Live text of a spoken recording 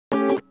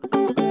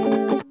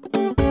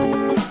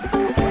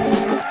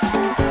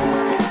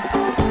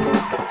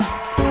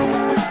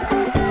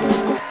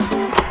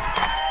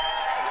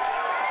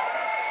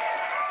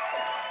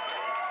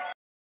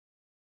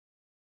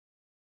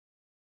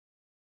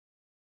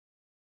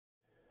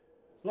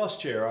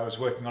Last year I was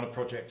working on a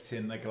project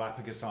in the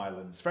Galapagos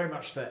Islands, very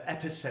much the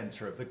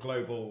epicenter of the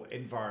global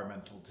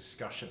environmental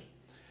discussion.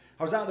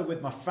 I was out there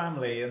with my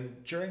family,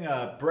 and during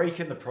a break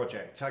in the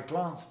project I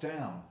glanced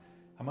down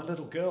and my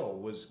little girl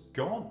was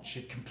gone.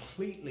 She'd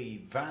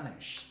completely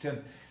vanished,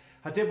 and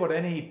I did what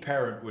any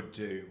parent would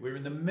do. We were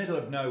in the middle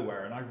of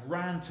nowhere and I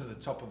ran to the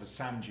top of a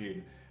sand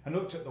dune and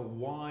looked at the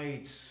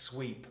wide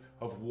sweep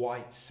of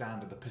white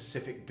sand of the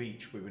Pacific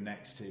beach we were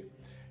next to.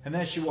 And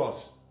there she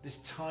was, this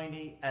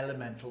tiny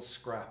elemental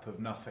scrap of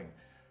nothing,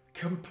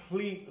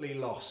 completely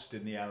lost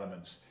in the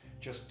elements,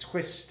 just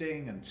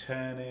twisting and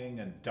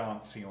turning and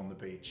dancing on the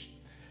beach.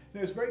 And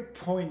it was a very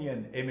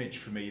poignant image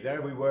for me.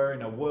 There we were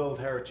in a World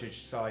Heritage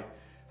Site,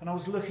 and I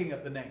was looking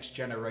at the next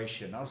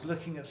generation. I was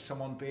looking at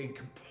someone being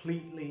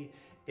completely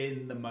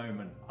in the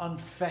moment,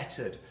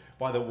 unfettered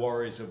by the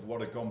worries of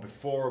what had gone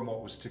before and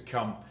what was to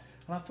come.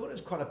 And I thought it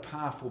was quite a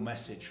powerful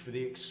message for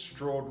the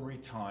extraordinary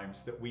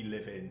times that we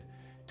live in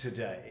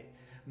today.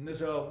 And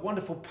there's a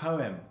wonderful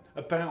poem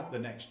about the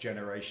next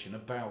generation,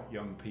 about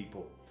young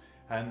people,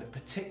 and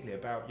particularly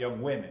about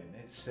young women.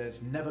 It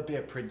says, "Never be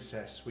a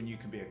princess when you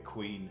can be a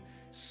queen.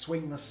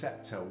 Swing the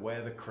scepter,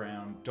 wear the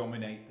crown,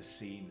 dominate the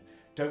scene.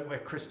 Don't wear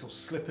crystal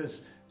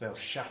slippers, they'll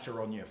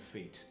shatter on your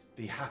feet.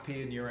 Be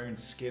happy in your own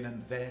skin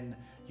and then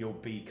you'll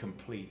be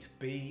complete.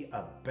 Be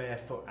a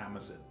barefoot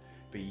Amazon.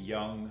 Be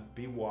young,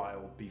 be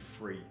wild, be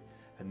free.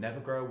 And never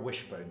grow a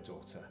wishbone,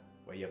 daughter,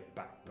 where your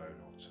backbone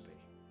ought to be."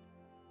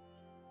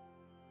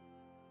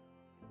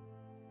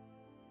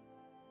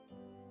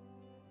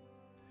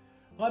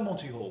 I'm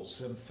Monty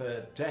Halls, and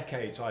for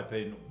decades I've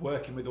been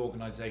working with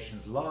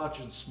organisations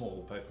large and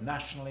small, both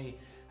nationally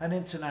and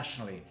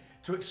internationally,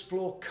 to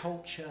explore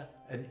culture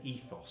and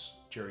ethos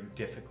during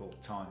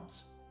difficult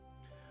times.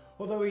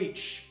 Although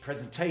each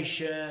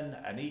presentation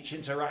and each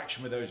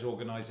interaction with those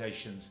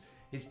organisations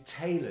is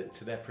tailored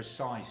to their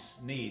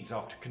precise needs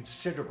after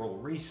considerable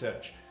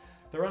research,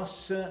 there are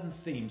certain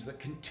themes that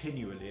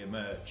continually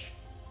emerge.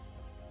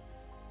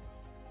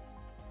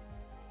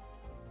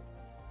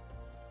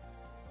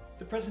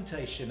 The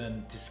presentation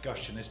and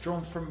discussion is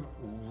drawn from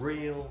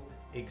real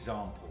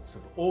examples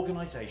of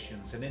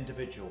organisations and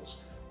individuals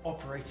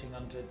operating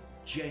under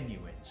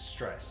genuine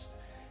stress.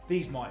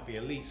 These might be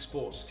elite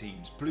sports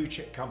teams, blue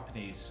chip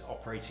companies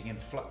operating in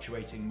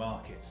fluctuating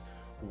markets,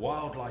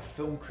 wildlife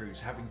film crews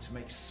having to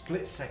make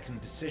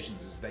split-second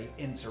decisions as they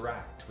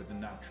interact with the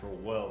natural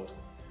world.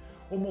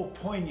 Or more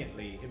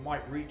poignantly, it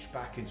might reach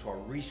back into our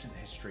recent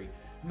history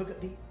and look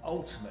at the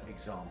ultimate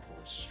example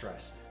of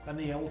stress and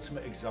the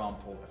ultimate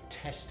example of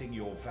testing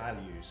your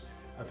values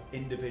of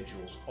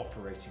individuals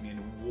operating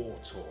in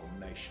war-torn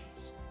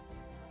nations.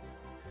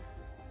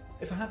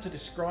 If I had to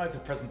describe the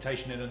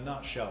presentation in a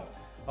nutshell,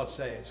 I'd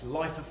say it's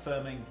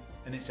life-affirming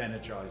and it's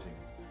energising,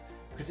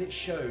 because it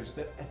shows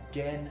that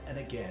again and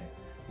again,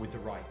 with the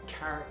right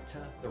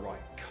character, the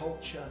right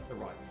culture, the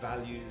right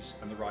values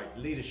and the right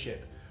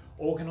leadership,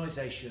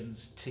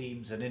 organisations,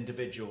 teams and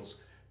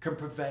individuals can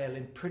prevail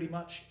in pretty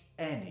much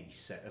any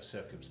set of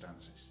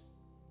circumstances.